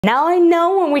Now I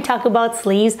know when we talk about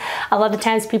sleeves, a lot of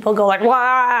times people go like,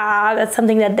 wow, that's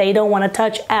something that they don't want to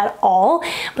touch at all.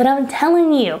 But I'm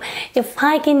telling you, if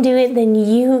I can do it, then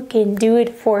you can do it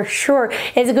for sure.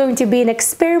 It's going to be an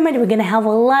experiment. We're going to have a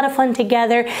lot of fun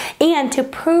together. And to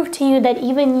prove to you that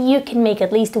even you can make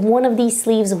at least one of these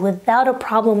sleeves without a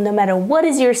problem, no matter what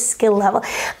is your skill level,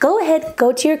 go ahead,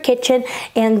 go to your kitchen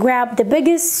and grab the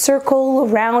biggest circle,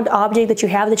 round object that you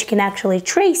have that you can actually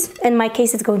trace. In my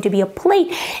case, it's going to be a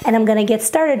plate. And I'm gonna get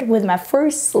started with my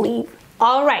first sleeve.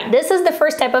 All right, this is the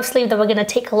first type of sleeve that we're gonna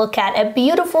take a look at, a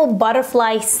beautiful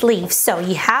butterfly sleeve. So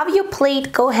you have your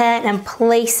plate, go ahead and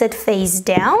place it face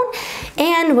down,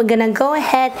 and we're gonna go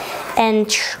ahead and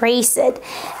trace it.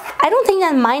 I don't think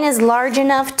that mine is large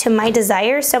enough to my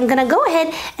desire, so I'm gonna go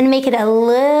ahead and make it a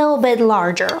little bit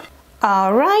larger.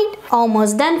 All right,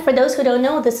 almost done. For those who don't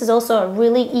know, this is also a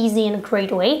really easy and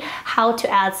great way how to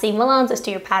add seam allowances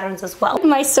to your patterns as well.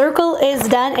 My circle is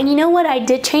done, and you know what? I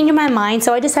did change my mind,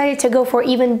 so I decided to go for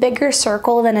even bigger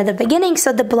circle than at the beginning.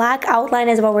 So the black outline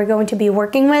is what we're going to be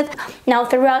working with. Now,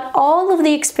 throughout all of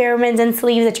the experiments and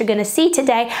sleeves that you're gonna see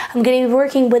today, I'm gonna be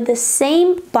working with the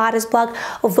same bodice block,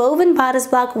 a woven bodice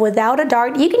block without a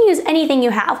dart. You can use anything you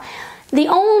have. The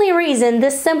only reason,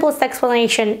 this simplest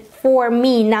explanation for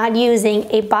me not using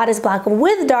a bodice block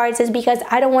with darts is because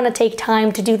I don't want to take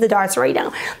time to do the darts right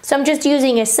now. So I'm just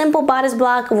using a simple bodice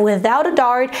block without a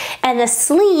dart and the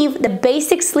sleeve, the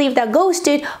basic sleeve that goes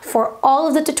to it for all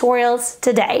of the tutorials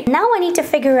today. Now I need to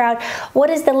figure out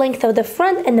what is the length of the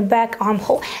front and the back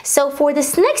armhole. So for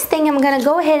this next thing, I'm going to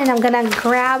go ahead and I'm going to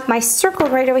grab my circle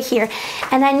right over here,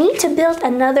 and I need to build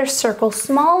another circle,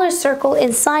 smaller circle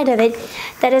inside of it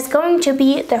that is going to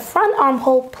be the front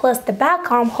armhole plus the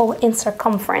back armhole in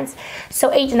circumference.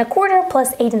 So 8 1/4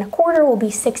 plus 8 1/4 will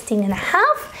be 16 1/2.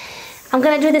 I'm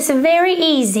gonna do this very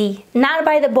easy, not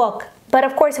by the book. But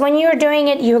of course, when you're doing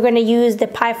it, you're gonna use the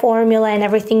pi formula and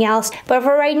everything else. But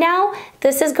for right now,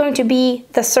 this is going to be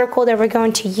the circle that we're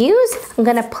going to use. I'm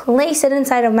gonna place it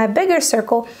inside of my bigger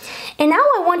circle. And now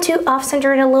I want to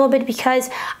off-center it a little bit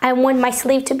because I want my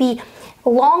sleeve to be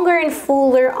longer and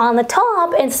fuller on the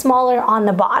top and smaller on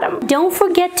the bottom. Don't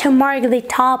forget to mark the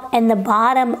top and the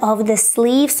bottom of the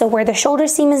sleeve, so where the shoulder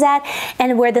seam is at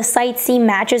and where the side seam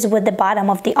matches with the bottom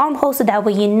of the armhole, so that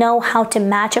way you know how to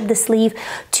match up the sleeve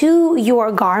to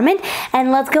your garment.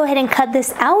 And let's go ahead and cut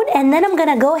this out, and then I'm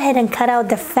gonna go ahead and cut out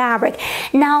the fabric.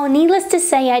 Now, needless to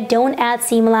say, I don't add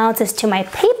seam allowances to my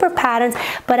paper patterns,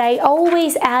 but I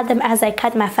always add them as I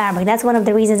cut my fabric. That's one of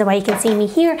the reasons why you can see me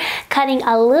here cutting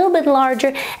a little bit larger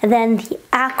than the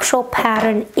actual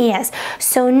pattern is.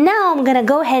 So now I'm gonna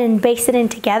go ahead and base it in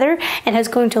together, and it's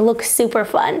going to look super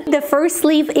fun. The first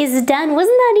sleeve is done.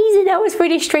 Wasn't that easy? That was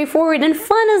pretty straightforward and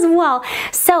fun as well.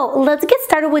 So let's get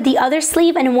started with the other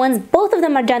sleeve, and once both of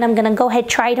them are done, I'm gonna go ahead and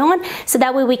try it on, so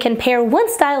that way we can pair one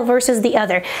style versus the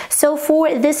other. So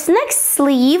for this next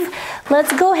sleeve,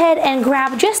 let's go ahead and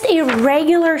grab just a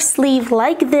regular sleeve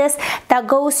like this that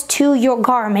goes to your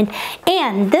garment,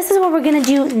 and this is what we're gonna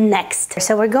do next.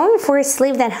 So we're going for a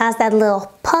sleeve that has that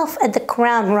little puff at the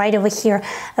crown right over here.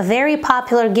 A very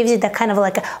popular, gives you that kind of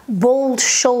like a bold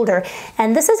shoulder.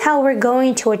 And this is how we're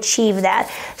going to achieve that.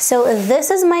 So this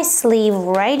is my sleeve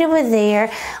right over there.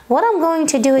 What I'm going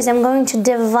to do is I'm going to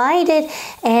divide it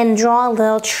and draw a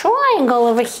little triangle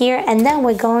over here, and then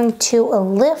we're going to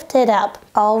lift it up.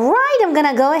 All right, I'm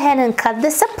gonna go ahead and cut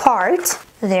this apart.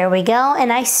 There we go,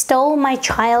 and I stole my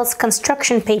child's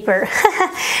construction paper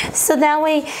so that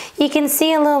way you can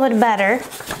see a little bit better.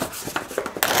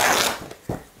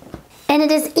 And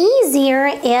it is easier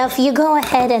if you go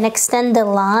ahead and extend the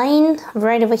line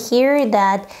right over here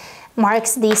that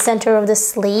marks the center of the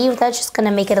sleeve. That's just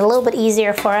gonna make it a little bit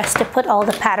easier for us to put all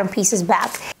the pattern pieces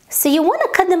back. So you want to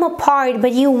cut them apart,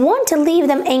 but you want to leave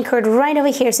them anchored right over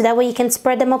here, so that way you can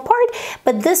spread them apart,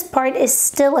 but this part is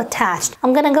still attached.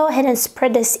 I'm gonna go ahead and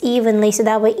spread this evenly, so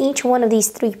that way each one of these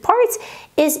three parts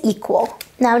is equal.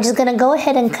 Now I'm just gonna go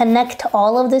ahead and connect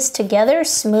all of this together,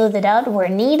 smooth it out where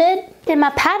needed, and my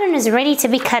pattern is ready to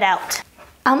be cut out.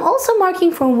 I'm also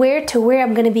marking from where to where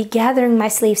I'm gonna be gathering my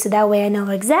sleeve, so that way I know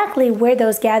exactly where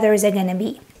those gatherers are gonna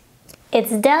be.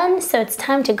 It's done, so it's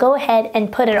time to go ahead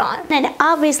and put it on. And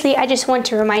obviously, I just want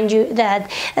to remind you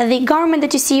that the garment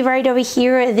that you see right over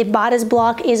here, the bodice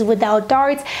block, is without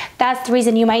darts. That's the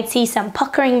reason you might see some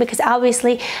puckering, because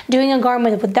obviously doing a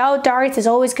garment without darts is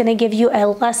always going to give you a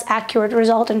less accurate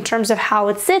result in terms of how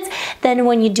it sits than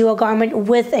when you do a garment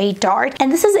with a dart. And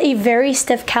this is a very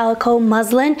stiff calico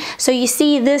muslin, so you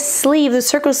see this sleeve, the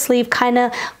circle sleeve, kind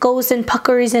of goes and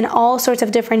puckers in all sorts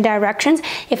of different directions.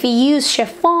 If you use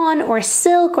chiffon or more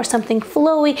silk or something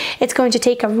flowy, it's going to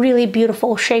take a really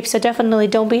beautiful shape. So definitely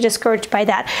don't be discouraged by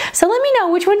that. So let me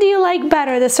know, which one do you like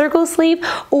better, the circle sleeve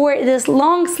or this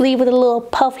long sleeve with a little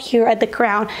puff here at the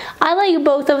crown? I like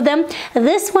both of them.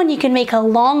 This one you can make a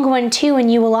long one too,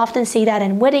 and you will often see that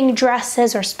in wedding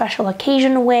dresses or special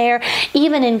occasion wear.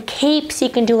 Even in capes, you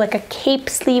can do like a cape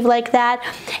sleeve like that.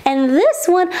 And this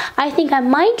one, I think I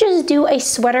might just do a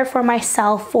sweater for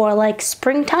myself for like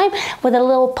springtime with a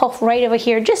little puff right over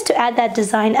here just to add that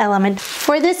design element.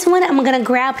 For this one, I'm gonna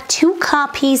grab 2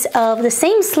 copies of the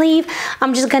same sleeve.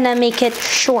 I'm just gonna make it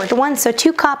short one, so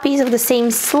 2 copies of the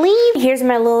same sleeve. Here's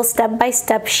my little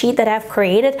step-by-step sheet that I've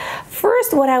created.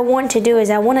 First, what I want to do is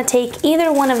I want to take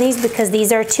either one of these, because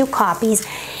these are 2 copies,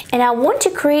 and I want to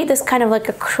create this kind of like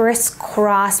a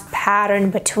crisscross pattern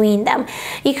between them.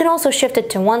 You can also shift it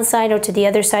to one side or to the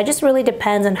other side, just really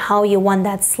depends on how you want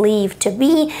that sleeve to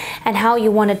be and how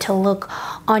you want it to look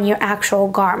on your actual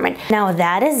garment. Now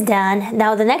that is done.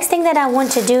 Now the next thing that I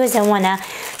want to do is I want to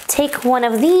take one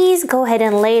of these, go ahead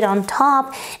and lay it on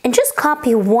top, and just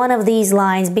copy one of these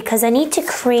lines, because I need to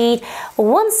create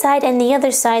one side and the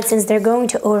other side since they're going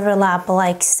to overlap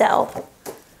like so.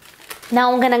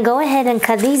 Now I'm gonna go ahead and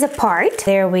cut these apart.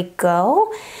 There we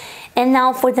go. And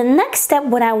now for the next step,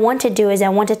 what I want to do is I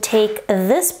want to take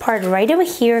this part right over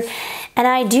here, and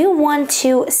I do want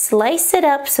to slice it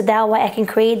up so that way I can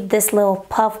create this little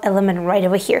puff element right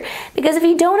over here. Because if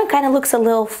you don't, it kind of looks a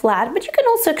little flat, but you can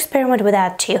also experiment with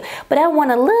that too. But I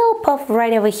want a little puff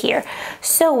right over here.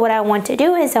 So what I want to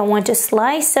do is I want to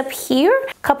slice up here,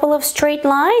 a couple of straight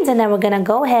lines, and then we're gonna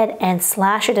go ahead and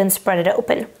slash it and spread it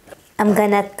open. I'm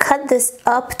gonna cut this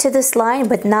up to this line,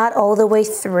 but not all the way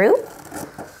through.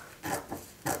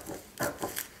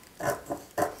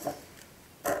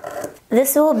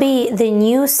 This will be the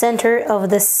new center of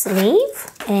the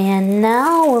sleeve. And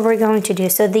now what we're going to do,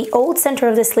 so the old center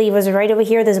of the sleeve was right over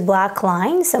here, this black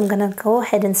line. So I'm gonna go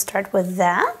ahead and start with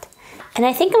that. And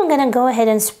I think I'm gonna go ahead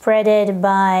and spread it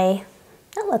by,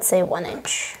 let's say 1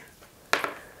 inch.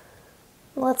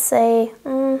 Let's say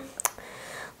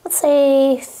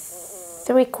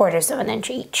 3/4 of an inch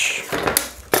each.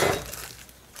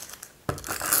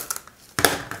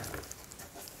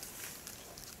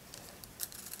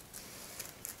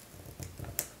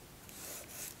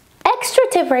 Extra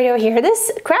tip right over here,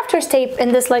 this crafter's tape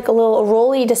in this like a little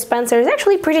rolly dispenser is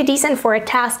actually pretty decent for a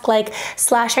task like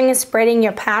slashing and spreading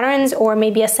your patterns or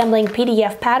maybe assembling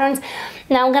PDF patterns.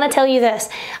 Now I'm gonna tell you this,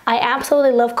 I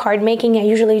absolutely love card making. I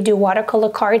usually do watercolor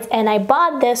cards, and I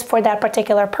bought this for that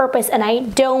particular purpose, and I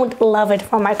don't love it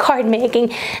for my card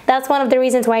making. That's one of the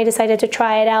reasons why I decided to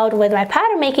try it out with my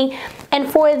pattern making, and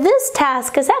for this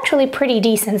task it's actually pretty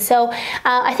decent. So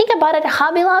I think I bought it at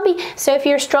Hobby Lobby, so if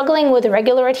you're struggling with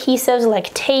regular adhesives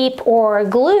like tape or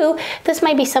glue, this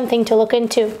might be something to look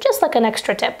into, just like an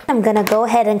extra tip. I'm gonna go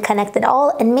ahead and connect it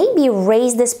all and maybe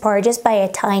raise this part just by a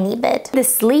tiny bit. The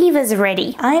sleeve is ready.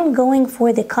 I'm going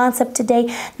for the concept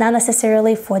today, not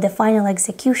necessarily for the final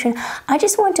execution. I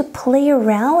just want to play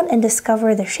around and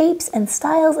discover the shapes and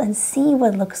styles and see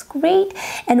what looks great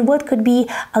and what could be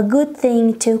a good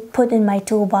thing to put in my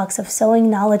toolbox of sewing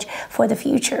knowledge for the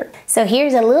future. So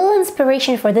here's a little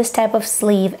inspiration for this type of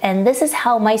sleeve, and this is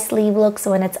how my sleeve looks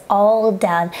when it's all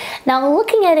done. Now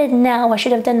looking at it now, I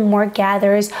should have done more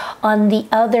gathers on the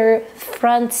other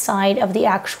front side of the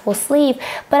actual sleeve,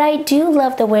 but I do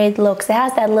love the way it looks. It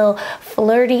has that little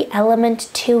flirty element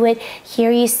to it.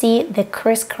 Here you see the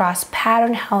crisscross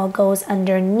pattern, how it goes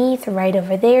underneath right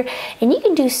over there, and you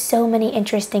can do so many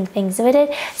interesting things with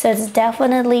it. So it's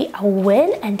definitely a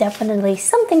win and definitely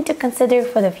something to consider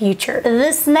for the future.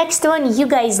 This next one, you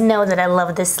guys know that I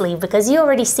love this sleeve because you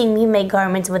already seen me make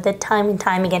garments with it time and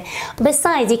time again.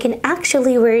 Besides, you can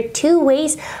actually wear it 2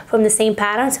 ways from the same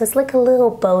pattern, so it's like a little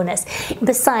bonus.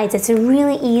 Besides, it's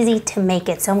really easy to make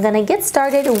it. So I'm gonna get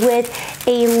started with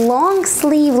a long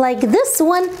sleeve like this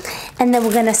one, and then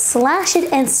we're gonna slash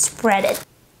it and spread it.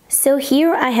 So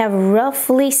here I have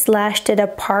roughly slashed it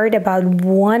apart about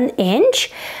 1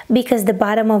 inch because the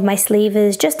bottom of my sleeve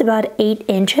is just about 8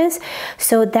 inches.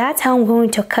 So that's how I'm going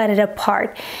to cut it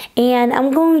apart. And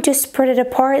I'm going to spread it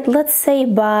apart, let's say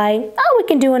by, we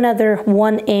can do another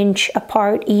 1 inch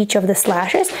apart each of the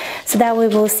slashes. So that way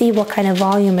we'll see what kind of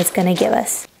volume it's gonna give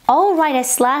us. All right, I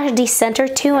slashed the center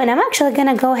too, and I'm actually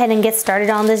gonna go ahead and get started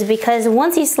on this because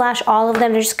once you slash all of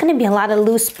them, there's just gonna be a lot of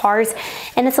loose parts,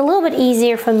 and it's a little bit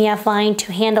easier for me, I find,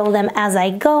 to handle them as I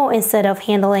go instead of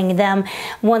handling them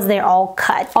once they're all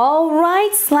cut. All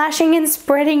right, slashing and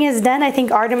spreading is done. I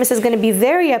think Artemis is gonna be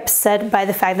very upset by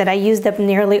the fact that I used up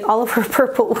nearly all of her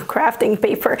purple crafting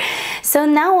paper. So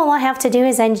now all I have to do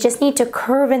is I just need to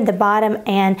curve in the bottom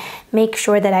and make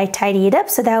sure that I tidy it up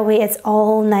so that way it's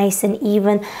all nice and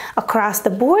even across the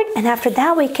board, and after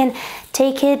that we can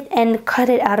take it and cut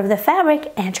it out of the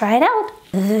fabric and try it out.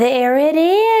 There it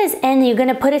is, and you're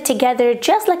gonna put it together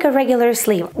just like a regular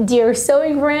sleeve. Dear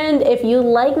sewing friend, if you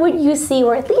like what you see,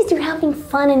 or at least you're having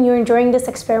fun and you're enjoying this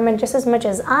experiment just as much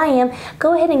as I am,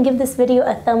 go ahead and give this video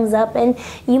a thumbs up, and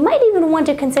you might even want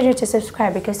to consider to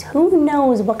subscribe because who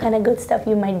knows what kind of good stuff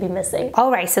you might be missing.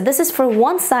 All right, so this is for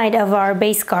one side of our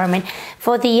base garment.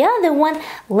 For the other one,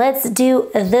 let's do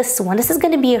this one. This is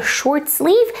gonna be a short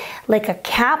sleeve, like a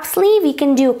cap sleeve. You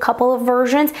can do a couple of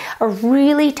versions, a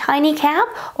really tiny cap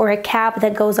or a cap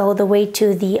that goes all the way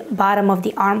to the bottom of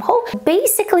the armhole.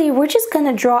 Basically, we're just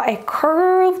gonna draw a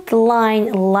curved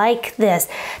line like this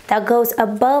that goes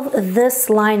above this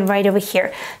line right over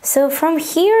here. So from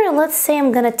here, let's say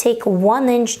I'm gonna take 1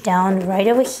 inch down right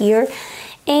over here,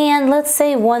 and let's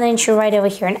say 1 inch right over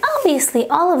here. And obviously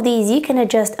all of these you can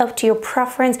adjust up to your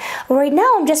preference. Right now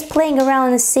I'm just playing around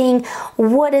and seeing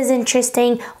what is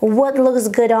interesting, what looks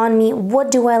good on me, what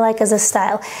do I like as a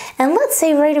style. And let's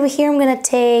say right over here I'm gonna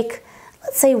take,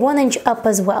 let's say 1 inch up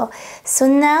as well. So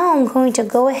now I'm going to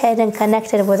go ahead and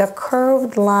connect it with a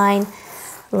curved line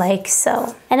like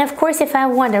so. And of course, if I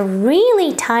want a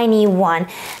really tiny one,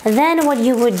 then what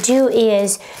you would do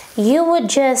is you would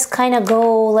just kind of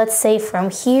go, let's say from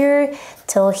here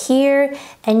till here,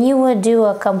 and you would do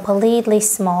a completely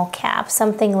small cap,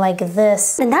 something like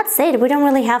this. And that's it, we don't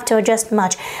really have to adjust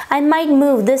much. I might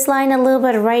move this line a little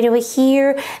bit right over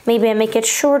here, maybe I make it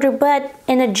shorter, but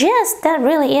in a gist, that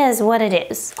really is what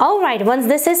it is. All right, once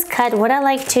this is cut, what I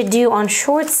like to do on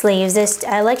short sleeves is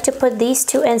I like to put these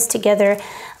two ends together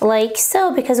like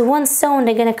so, because once sewn,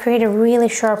 they're gonna create a really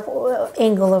sharp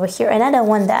angle over here, and I don't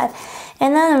want that.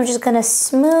 And then I'm just gonna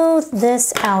smooth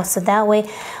this out so that way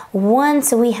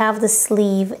once we have the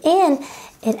sleeve in,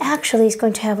 it actually is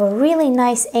going to have a really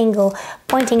nice angle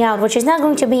pointing out, which is not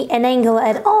going to be an angle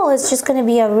at all, it's just gonna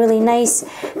be a really nice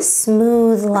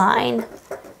smooth line.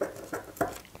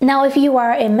 Now, if you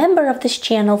are a member of this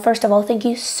channel, first of all, thank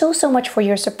you so much for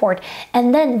your support.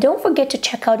 And then don't forget to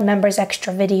check out Members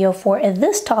Extra video for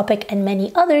this topic and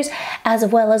many others, as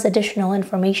well as additional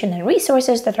information and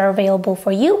resources that are available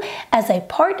for you as a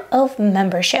part of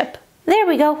membership. There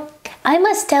we go. I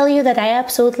must tell you that I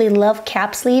absolutely love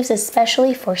cap sleeves,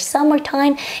 especially for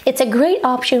summertime. It's a great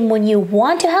option when you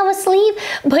want to have a sleeve,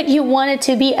 but you want it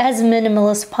to be as minimal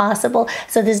as possible.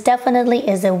 So this definitely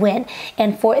is a win.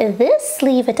 And for this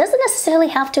sleeve, it doesn't necessarily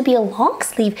have to be a long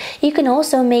sleeve. You can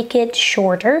also make it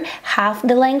shorter, half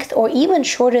the length, or even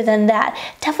shorter than that.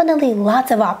 Definitely lots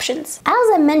of options. As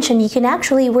I mentioned, you can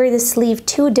actually wear the sleeve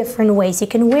two different ways. You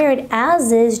can wear it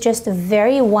as is, just a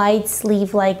very wide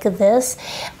sleeve like this,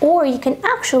 or you can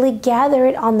actually gather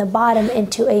it on the bottom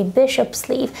into a bishop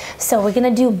sleeve. So we're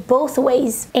gonna do both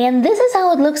ways. And this is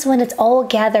how it looks when it's all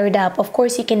gathered up. Of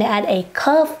course, you can add a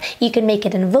cuff, you can make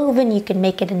it in woven, you can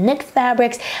make it in knit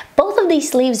fabrics. Both of these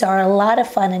sleeves are a lot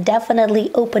of fun and definitely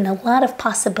open a lot of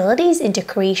possibilities into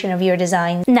creation of your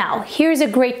design. Now, here's a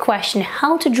great question: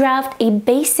 how to draft a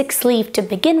basic sleeve to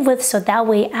begin with, so that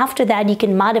way after that you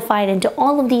can modify it into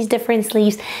all of these different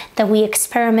sleeves that we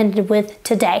experimented with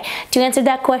today. To answer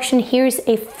that question, here's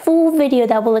a full video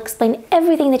that will explain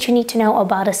everything that you need to know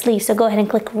about a sleeve. So go ahead and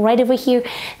click right over here.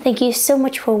 Thank you so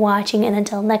much for watching, and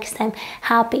until next time,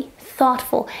 happy,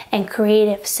 thoughtful, and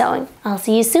creative sewing. I'll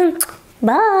see you soon.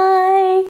 Bye!